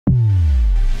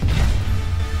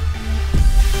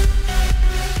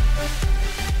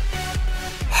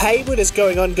Hey, what is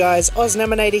going on, guys?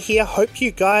 AusNaminator here. Hope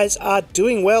you guys are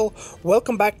doing well.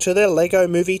 Welcome back to the LEGO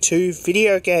Movie 2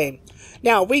 video game.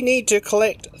 Now, we need to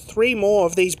collect 3 more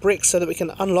of these bricks so that we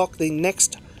can unlock the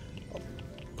next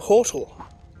portal.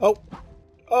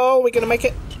 Oh, we're gonna make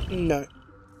it? No.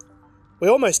 We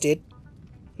almost did.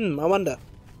 I wonder.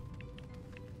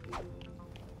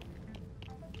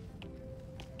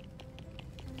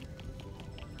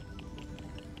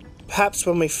 Perhaps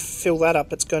when we fill that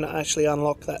up, it's going to actually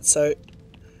unlock that, so...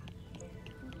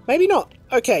 maybe not.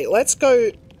 Okay, let's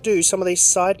go do some of these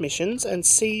side missions and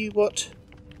see what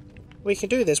we can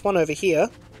do. There's one over here.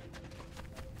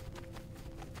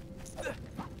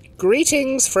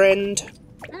 Greetings, friend.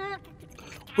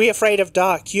 We're afraid of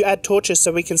dark. You add torches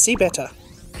so we can see better.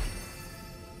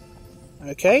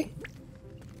 Okay.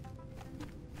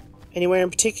 Anywhere in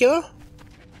particular?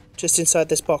 Just inside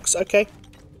this box. Okay.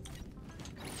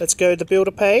 Let's go to the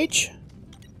builder page.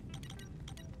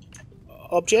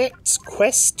 Objects,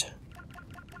 quest.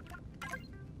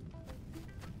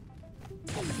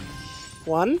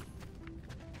 1,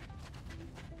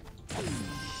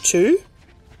 2,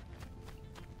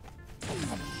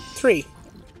 3.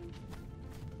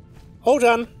 All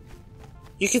done.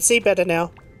 You can see better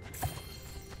now.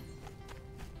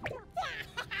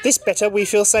 This better, we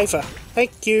feel safer.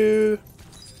 Thank you.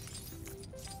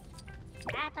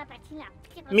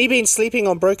 Me been sleeping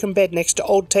on broken bed next to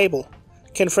old table.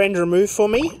 Can friend remove for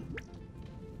me?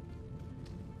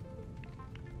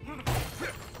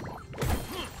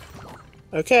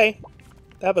 Okay.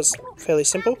 That was fairly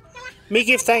simple. Me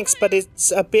give thanks, but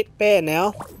it's a bit bare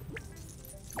now.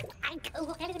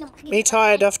 Me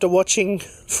tired after watching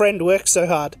friend work so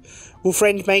hard. Will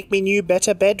friend make me new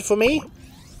better bed for me?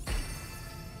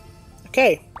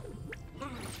 Okay.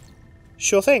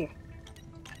 Sure thing.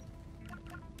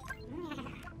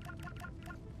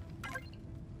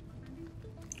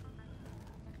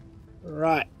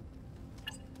 Right.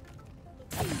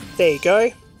 There you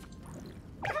go.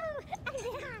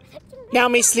 Now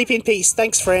me sleep in peace.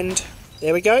 Thanks, friend.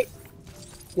 There we go.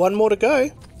 1 more to go.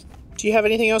 Do you have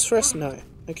anything else for us? No.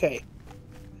 Okay.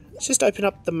 Let's just open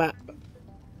up the map.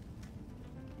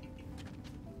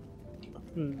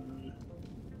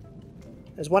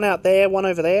 There's one out there, one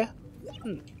over there.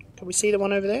 Can we see the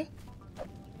one over there?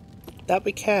 That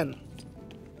we can.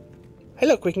 Hey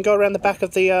look, we can go around the back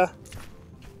of the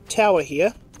tower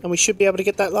here, and we should be able to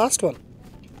get that last one.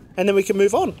 And then we can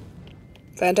move on.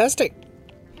 Fantastic.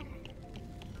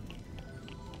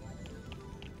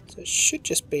 So it should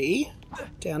just be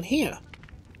down here.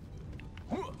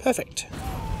 Perfect.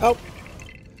 Oh,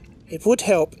 it would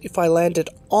help if I landed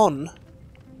on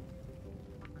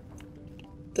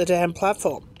the damn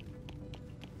platform.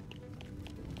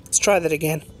 Let's try that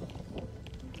again.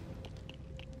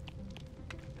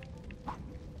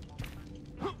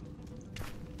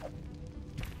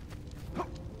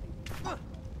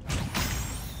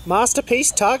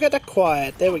 Masterpiece target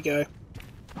acquired. There we go.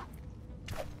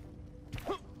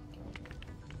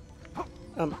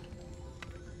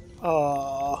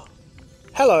 Oh.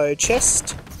 Hello,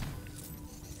 chest.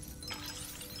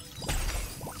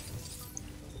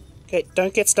 Okay,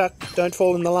 don't get stuck. Don't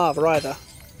fall in the lava either.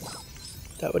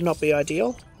 That would not be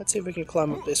ideal. Let's see if we can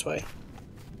climb up this way.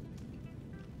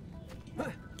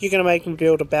 You're gonna make me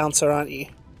build a bouncer, aren't you?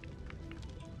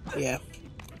 Yeah.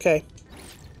 Okay.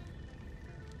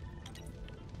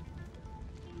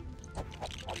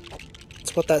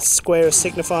 That's what that square is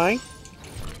signifying.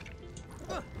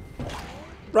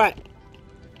 Right.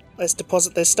 Let's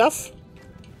deposit this stuff.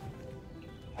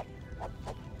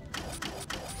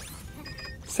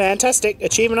 Fantastic.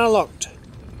 Achievement unlocked.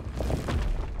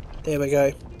 There we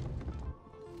go.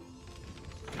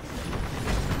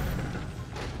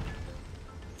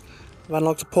 I've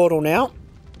unlocked a portal now.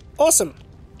 Awesome.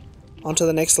 On to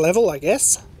the next level, I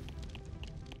guess.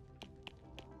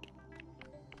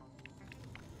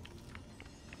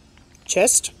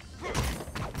 Chest.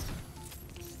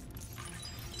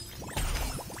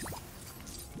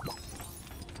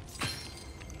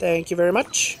 Thank you very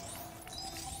much.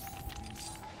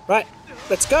 Right,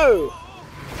 let's go!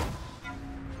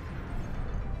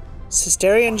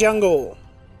 Systarian Jungle.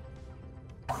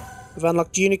 We've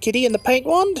unlocked Unikitty and the Paint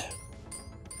Wand.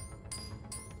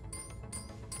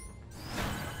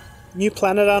 New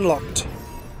planet unlocked.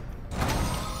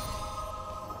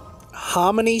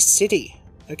 Harmony City.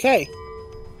 Okay.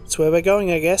 That's where we're going,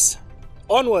 I guess.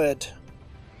 Onward!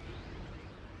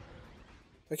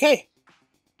 Okay.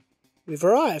 We've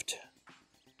arrived.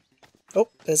 Oh,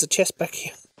 there's a chest back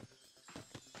here.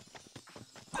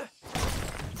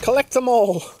 Collect them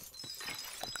all!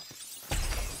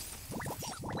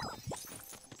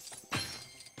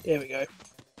 There we go.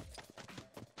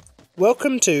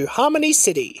 Welcome to Harmony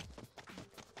City.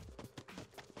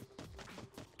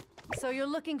 So you're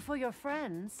looking for your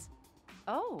friends?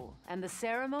 Oh, and the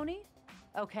ceremony?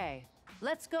 Okay,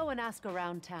 let's go and ask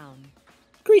around town.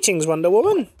 Greetings, Wonder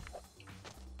Woman.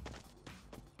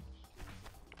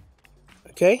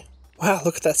 Okay. Wow,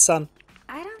 look at that sun.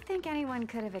 I don't think anyone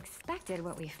could have expected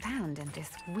what we found in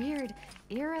this weird,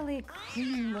 eerily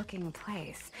clean-looking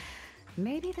place.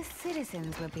 Maybe the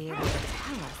citizens would be able to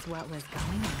tell us what was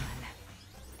going on.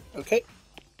 Okay.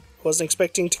 Wasn't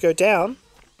expecting to go down.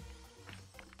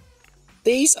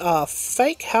 These are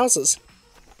fake houses.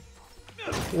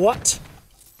 What?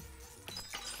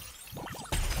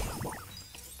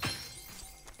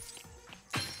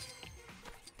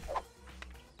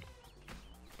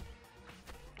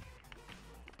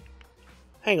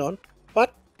 Hang on.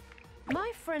 What?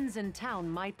 My friends in town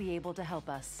might be able to help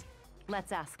us.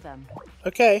 Let's ask them.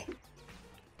 Okay.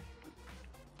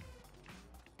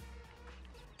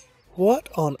 What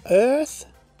on earth?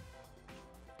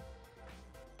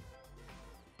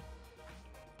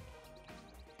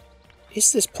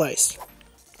 Is this place?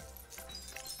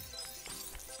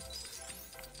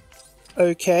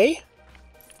 Okay.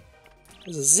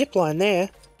 There's a zip line there.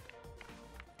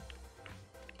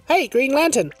 Hey, Green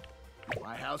Lantern!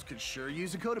 My house could sure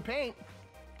use a coat of paint.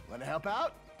 Want to help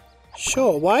out?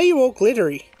 Sure, why are you all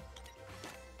glittery?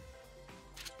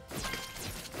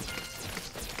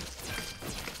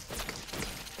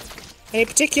 Any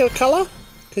particular colour?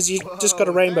 Because you just got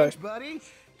a rainbow. Thanks, buddy.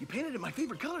 You painted it my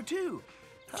favorite color, too.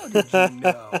 How did you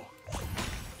know?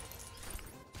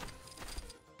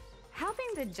 Helping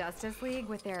the Justice League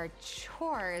with their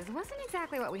chores wasn't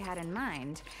exactly what we had in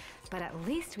mind, but at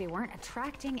least we weren't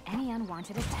attracting any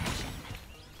unwanted attention.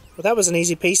 Well, that was an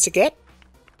easy piece to get.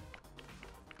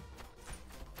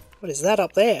 What is that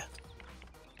up there?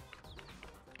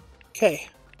 Okay.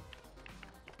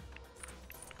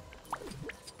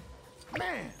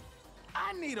 Man,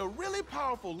 I need a really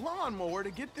powerful lawnmower to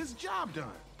get this job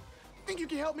done. Think you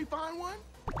can help me find one?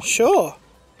 Sure.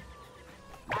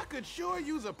 I could sure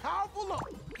use a powerful lawn.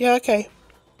 Yeah, okay.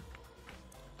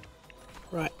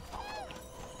 Right.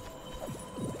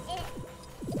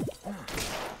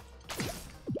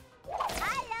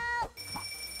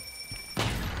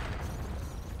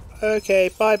 Okay,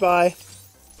 bye-bye.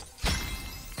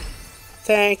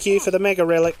 Thank you for the Mega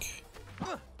Relic.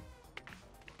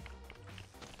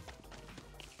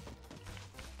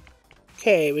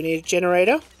 Okay, we need a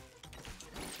generator.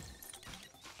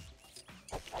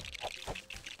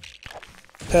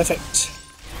 Perfect.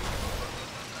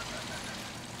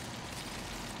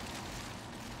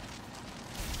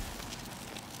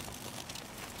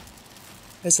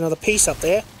 There's another piece up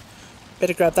there.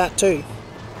 Better grab that too.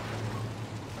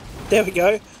 There we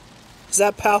go. Is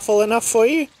that powerful enough for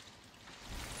you?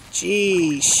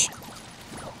 Jeez.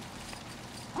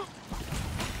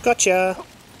 Gotcha.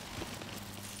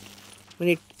 We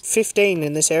need 15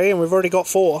 in this area and we've already got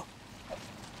 4.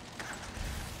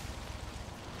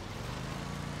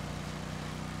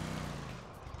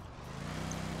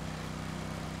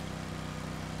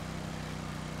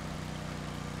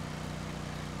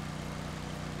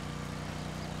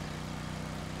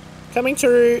 Coming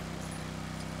through.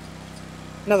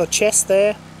 Another chest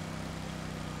there.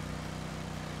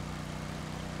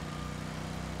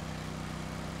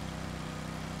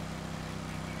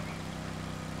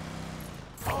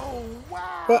 Oh,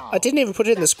 wow. Well, I didn't even put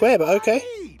it in the square, but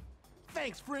okay.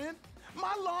 Thanks, friend.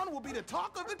 My lawn will be the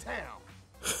talk of the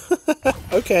town.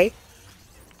 Okay.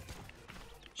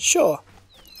 Sure.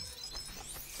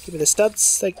 Give me the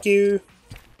studs, thank you.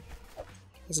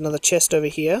 There's another chest over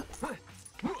here.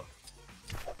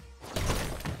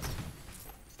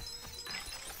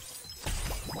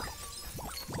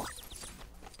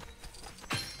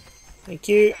 Thank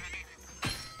you.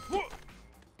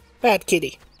 Bad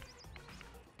kitty.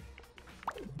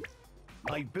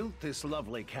 I built this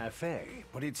lovely cafe,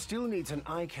 but it still needs an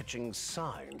eye-catching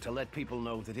sign to let people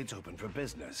know that it's open for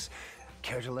business.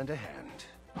 Care to lend a hand?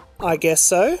 I guess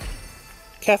so.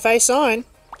 Cafe sign.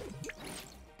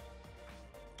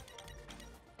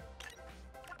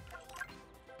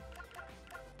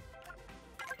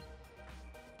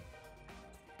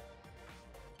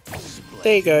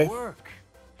 There you go. Work.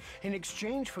 In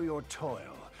exchange for your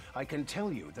toil, I can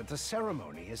tell you that the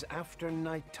ceremony is after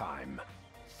nighttime,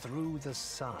 through the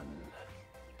sun.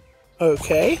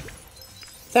 Okay.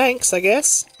 Thanks, I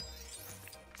guess.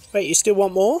 Wait, you still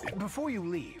want more? Before you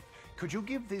leave, could you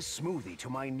give this smoothie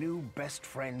to my new best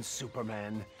friend,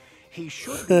 Superman? He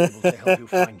should be able to help you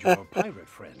find your pirate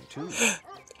friend, too.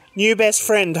 New best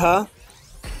friend, huh?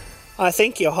 I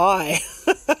think you're high.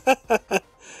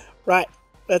 Right,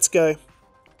 let's go.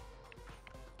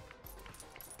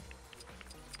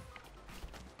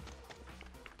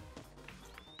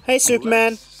 Hey,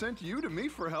 Superman. Lex sent you to me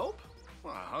for help?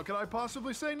 Well, how could I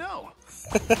possibly say no?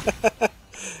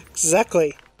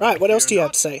 Exactly. Right, what else do you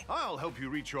have to say? I'll help you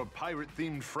reach your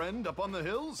pirate-themed friend up on the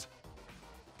hills.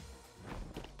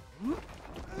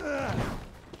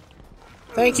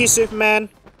 Thank you, Superman.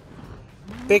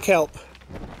 Big help.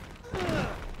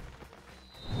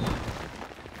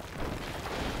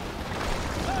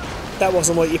 That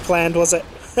wasn't what you planned, was it?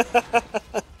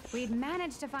 We'd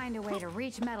managed to find a way to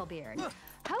reach Metalbeard.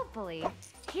 Hopefully,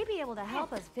 he'd be able to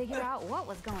help us figure out what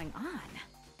was going on.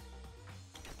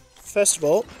 First of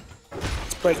all,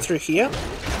 let's break through here.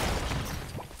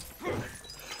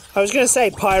 I was going to say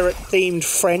pirate-themed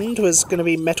friend was going to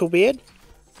be Metalbeard.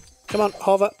 Come on,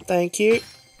 hover. Thank you.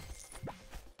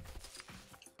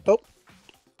 Oh.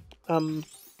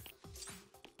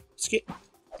 Skip.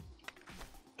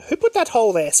 Who put that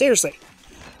hole there? Seriously.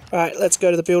 Alright, let's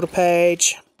go to the builder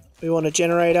page. We want a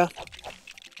generator.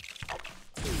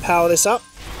 Power this up.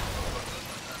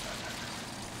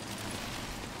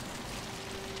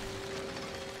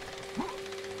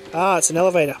 Ah, it's an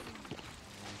elevator.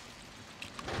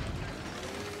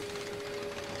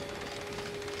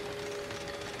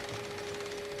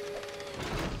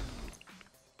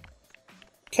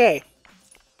 Okay.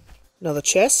 Another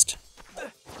chest.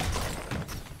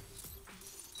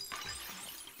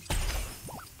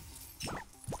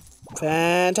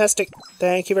 Fantastic.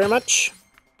 Thank you very much.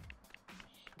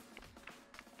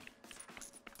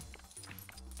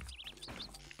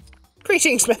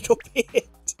 Greetings,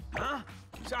 Metalbeard. Huh?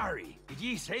 Sorry, did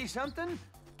ye say something?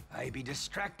 I be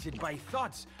distracted by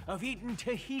thoughts of eating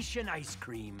Tahitian ice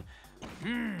cream.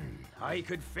 I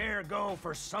could fair go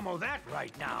for some of that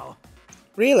right now.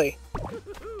 Really?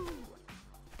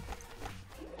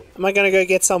 Am I gonna go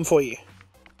get some for you?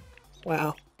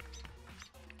 Wow.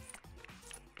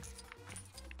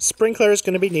 Sprinkler is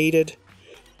gonna be needed.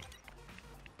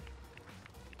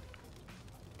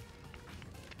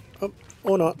 Oh,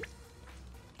 or not.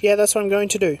 Yeah, that's what I'm going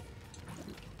to do.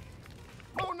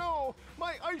 Oh no!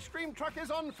 My ice cream truck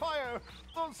is on fire!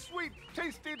 The sweet,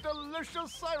 tasty,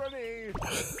 delicious irony!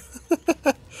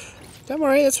 Don't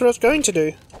worry, that's what I was going to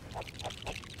do.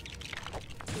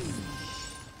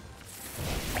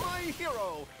 My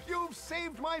hero! You've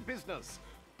saved my business!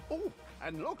 Oh,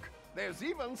 and look! There's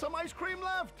even some ice cream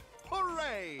left!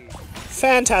 Hooray!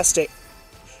 Fantastic.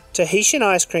 Tahitian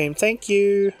ice cream, thank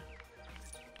you.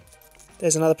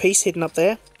 There's another piece hidden up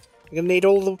there. We're going to need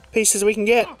all the pieces we can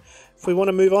get if we want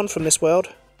to move on from this world.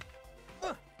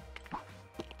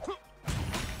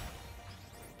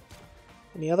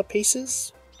 Any other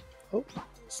pieces? Oh,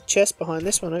 there's a chest behind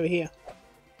this one over here.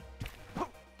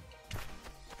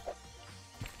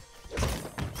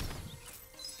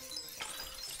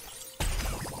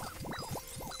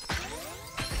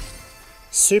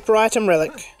 Super item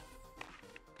relic.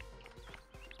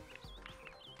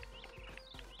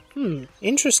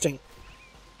 Interesting.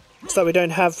 Looks like we don't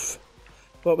have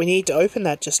what we need to open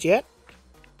that just yet.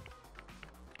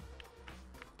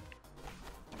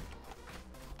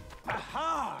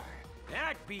 Aha!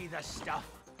 That be the stuff.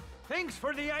 Thanks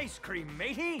for the ice cream,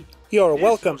 matey. You're This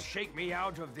welcome. will shake me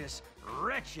out of this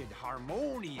wretched,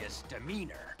 harmonious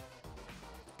demeanor.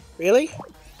 Really?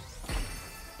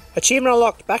 Achievement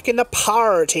unlocked, back in the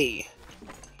party.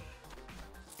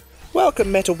 Welcome,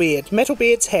 Metalbeard.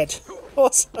 Metalbeard's head.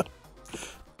 Awesome.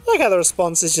 I like how the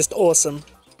response is just awesome.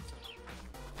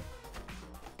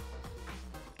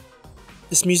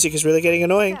 This music is really getting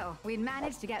annoying. So, we'd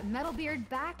managed to get Metalbeard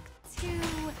back to,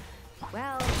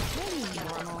 well, maybe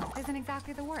normal isn't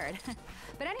exactly the word.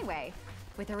 But anyway,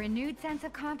 with a renewed sense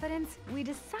of confidence, we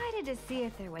decided to see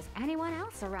if there was anyone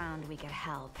else around we could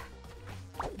help.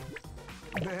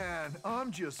 Man, I'm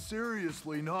just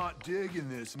seriously not digging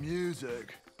this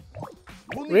music.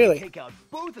 We'll need Really? to take out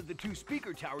both of the two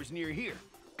speaker towers near here.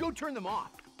 Go turn them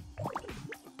off.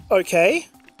 Okay.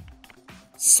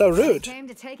 So When it rude. came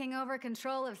to taking over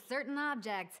control of certain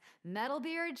objects,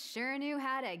 Metalbeard sure knew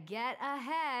how to get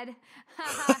ahead.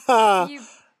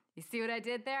 you see what I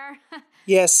did there?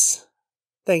 Yes.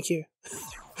 Thank you.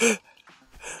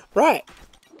 Right.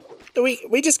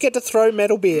 We just get to throw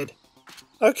Metalbeard.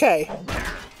 Okay.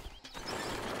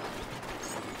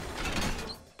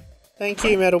 Thank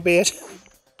you, Metalbeard.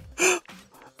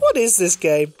 What is this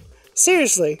game?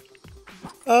 Seriously.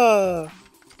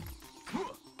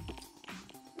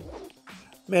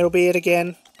 Metalbeard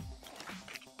again.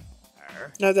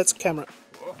 No, that's camera.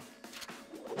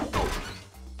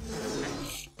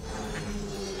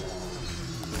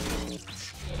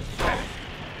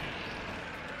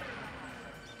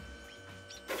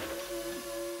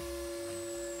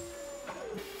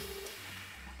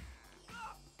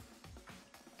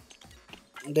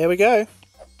 There we go.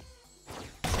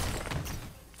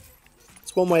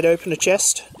 It's one way to open a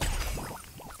chest.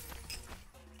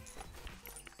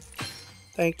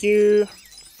 Thank you.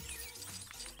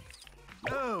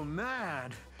 Oh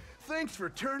man, thanks for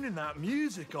turning that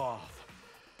music off.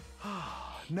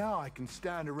 Now I can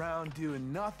stand around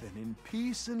doing nothing in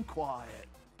peace and quiet.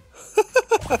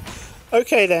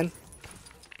 Okay then.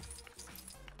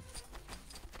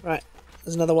 Right,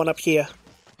 there's another one up here.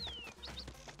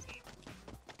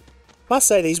 Must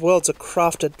say these worlds are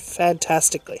crafted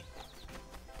fantastically.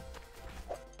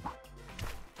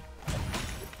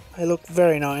 They look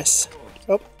very nice.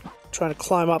 Oh, trying to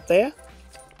climb up there.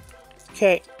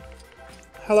 Okay.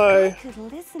 Hello. I could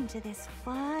listen to this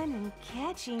fun and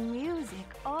catchy music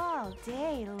all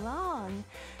day long.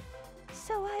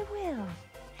 So I will.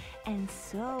 And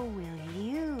so will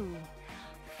you.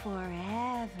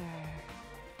 Forever.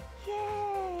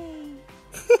 Yay!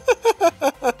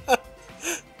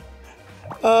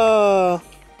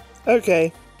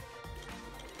 Okay.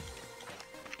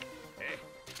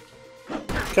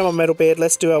 Come on, Metalbeard,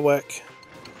 let's do our work.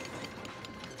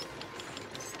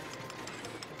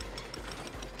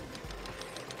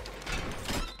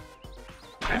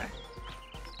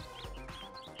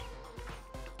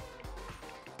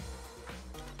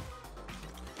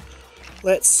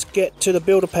 Let's get to the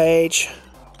builder page.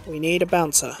 We need a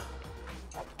bouncer.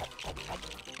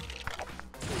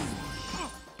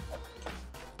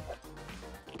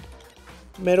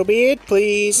 Metalbeard,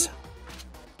 please.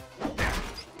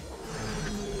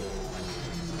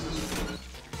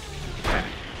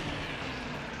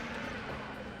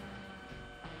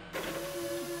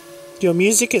 Your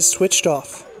music is switched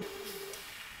off.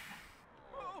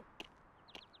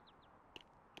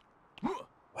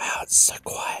 Wow, it's so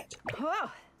quiet.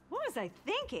 Whoa, what was I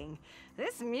thinking?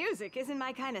 This music isn't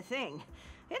my kind of thing.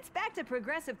 It's back to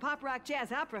progressive pop rock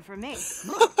jazz opera for me.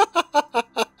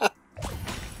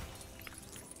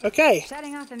 Okay.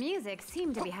 Shutting off the music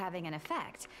seemed to be having an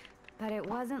effect, but it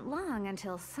wasn't long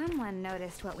until someone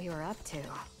noticed what we were up to.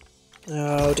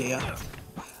 Oh dear.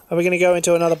 Are we going to go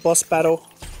into another boss battle?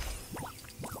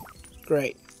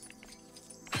 Great.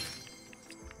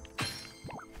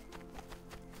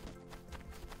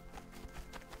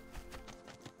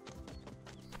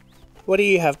 What do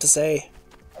you have to say?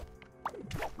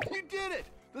 You did it!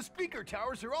 The speaker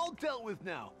towers are all dealt with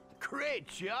now. Great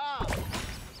job!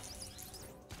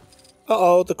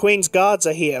 Uh-oh, the Queen's guards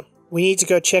are here. We need to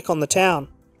go check on the town.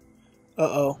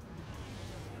 Uh-oh.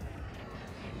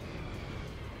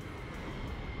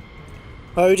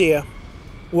 Oh dear.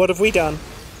 What have we done?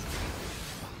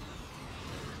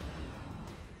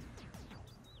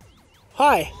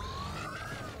 Hi.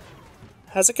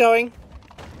 How's it going?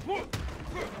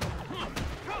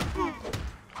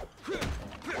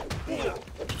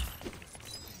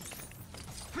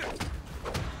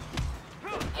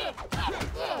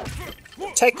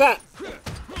 Take that!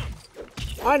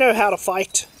 I know how to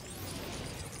fight.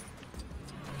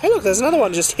 Hey look, there's another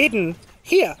one just hidden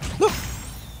here. Look!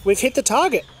 We've hit the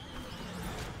target.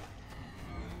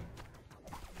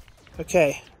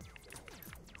 Okay.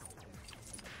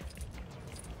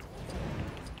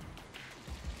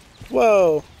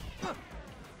 Whoa.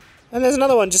 And there's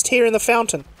another one just here in the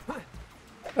fountain.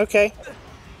 Okay.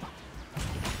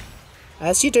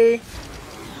 As you do.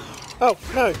 Oh,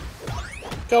 no.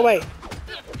 Go away.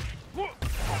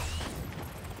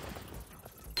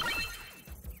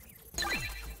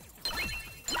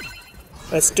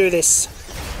 Let's do this.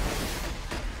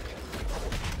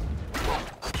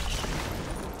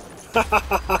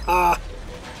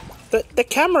 The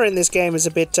camera in this game is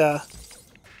a bit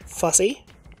fussy.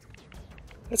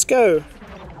 Let's go.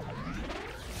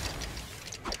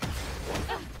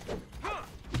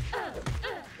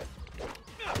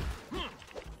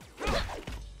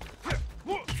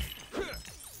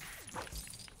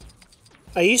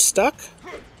 Are you stuck?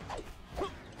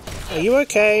 Are you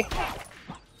okay?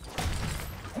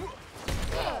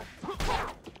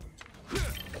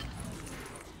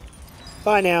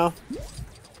 Bye now.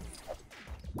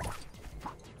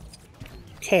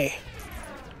 Okay.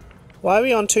 Why are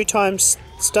we on 2 times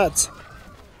studs?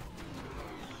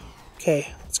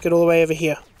 Okay, let's get all the way over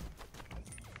here.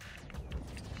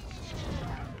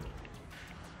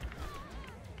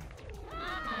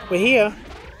 We're here.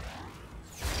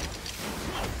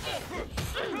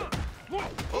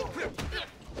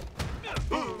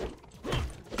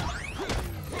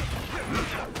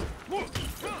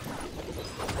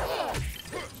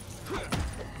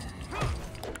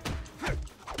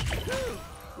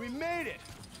 We made it!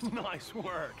 Nice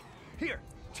work. Here,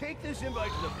 take this invite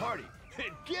to the party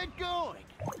and get going.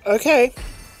 Okay.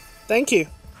 Thank you.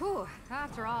 Whew,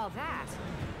 after all that,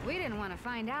 we didn't want to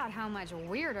find out how much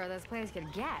weirder this place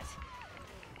could get.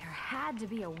 There had to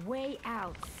be a way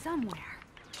out somewhere.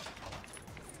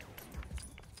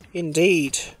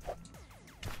 Indeed.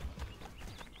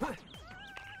 I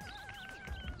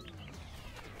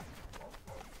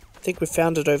think we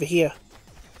found it over here.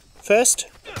 First,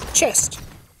 chest.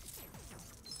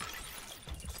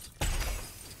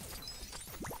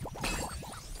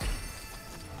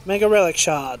 Mega relic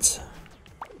shards.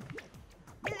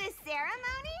 The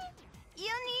ceremony?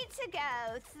 You need to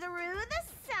go through the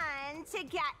sun to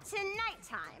get to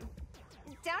nighttime.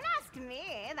 Don't ask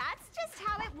me, that's just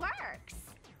how it works.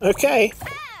 Okay.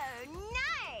 Oh,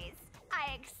 nice!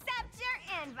 I accept your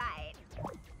invite.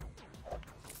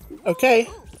 Okay.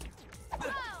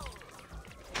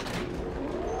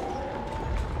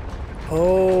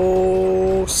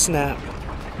 Oh, snap.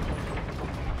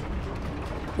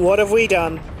 What have we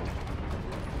done?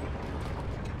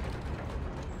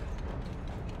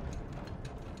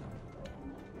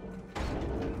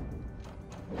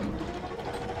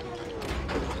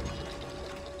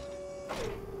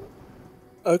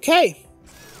 Okay.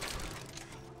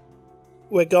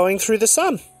 We're going through the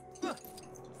sun.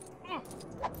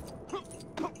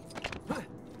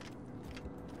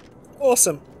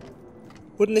 Awesome.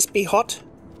 Wouldn't this be hot?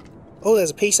 Oh,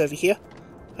 there's a piece over here.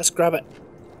 Let's grab it.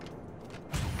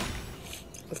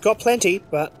 We've got plenty,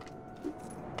 but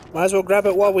might as well grab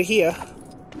it while we're here.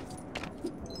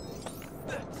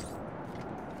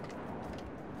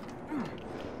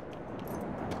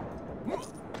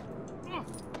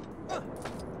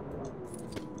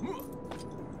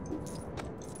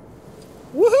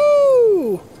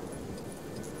 Woohoo!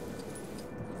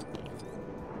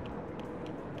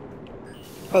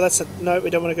 Oh, that's a... No, we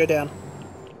don't want to go down.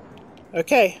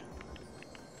 Okay.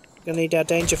 Gonna need our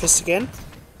danger fist again.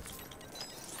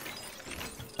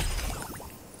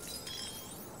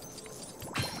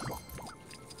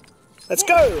 Let's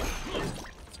go!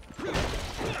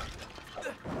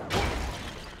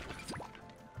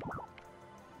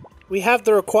 We have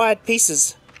the required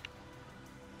pieces.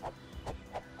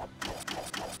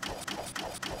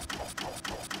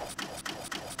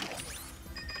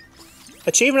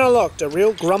 Achievement unlocked, a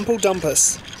real Grumple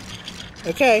Dumpus.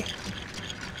 Okay.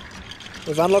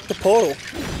 We've unlocked the portal.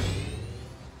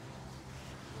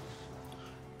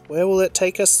 Where will it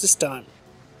take us this time?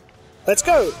 Let's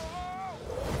go!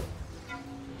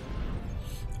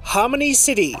 Harmony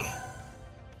City.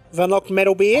 We've unlocked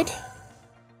Metalbeard.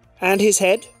 And his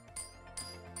head.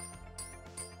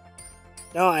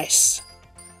 Nice.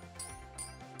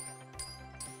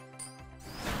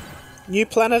 New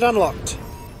planet unlocked.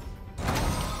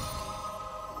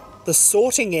 The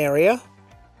sorting area?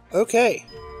 Okay.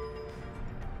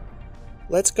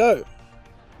 Let's go.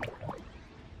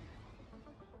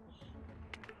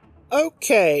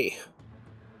 Okay.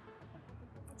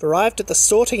 Arrived at the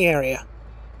sorting area.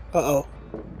 Uh-oh.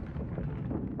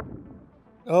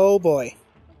 Oh boy.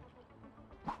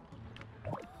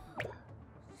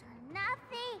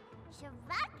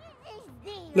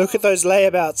 Look at those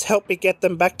layabouts. Help me get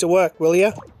them back to work, will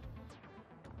ya?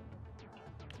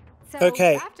 So,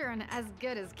 okay. After an as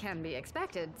good as can be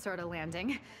expected sort of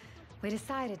landing, we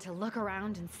decided to look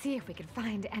around and see if we could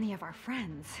find any of our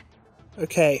friends.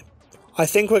 Okay. I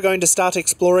think we're going to start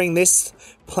exploring this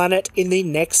planet in the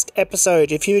next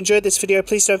episode. If you enjoyed this video,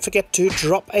 please don't forget to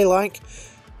drop a like.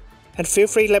 And feel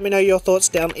free to let me know your thoughts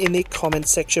down in the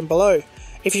comments section below.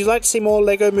 If you'd like to see more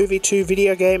LEGO Movie 2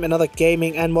 video game and other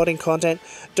gaming and modding content,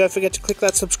 don't forget to click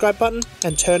that subscribe button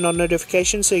and turn on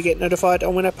notifications so you get notified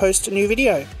on when I post a new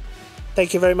video.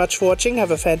 Thank you very much for watching,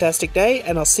 have a fantastic day,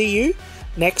 and I'll see you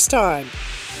next time.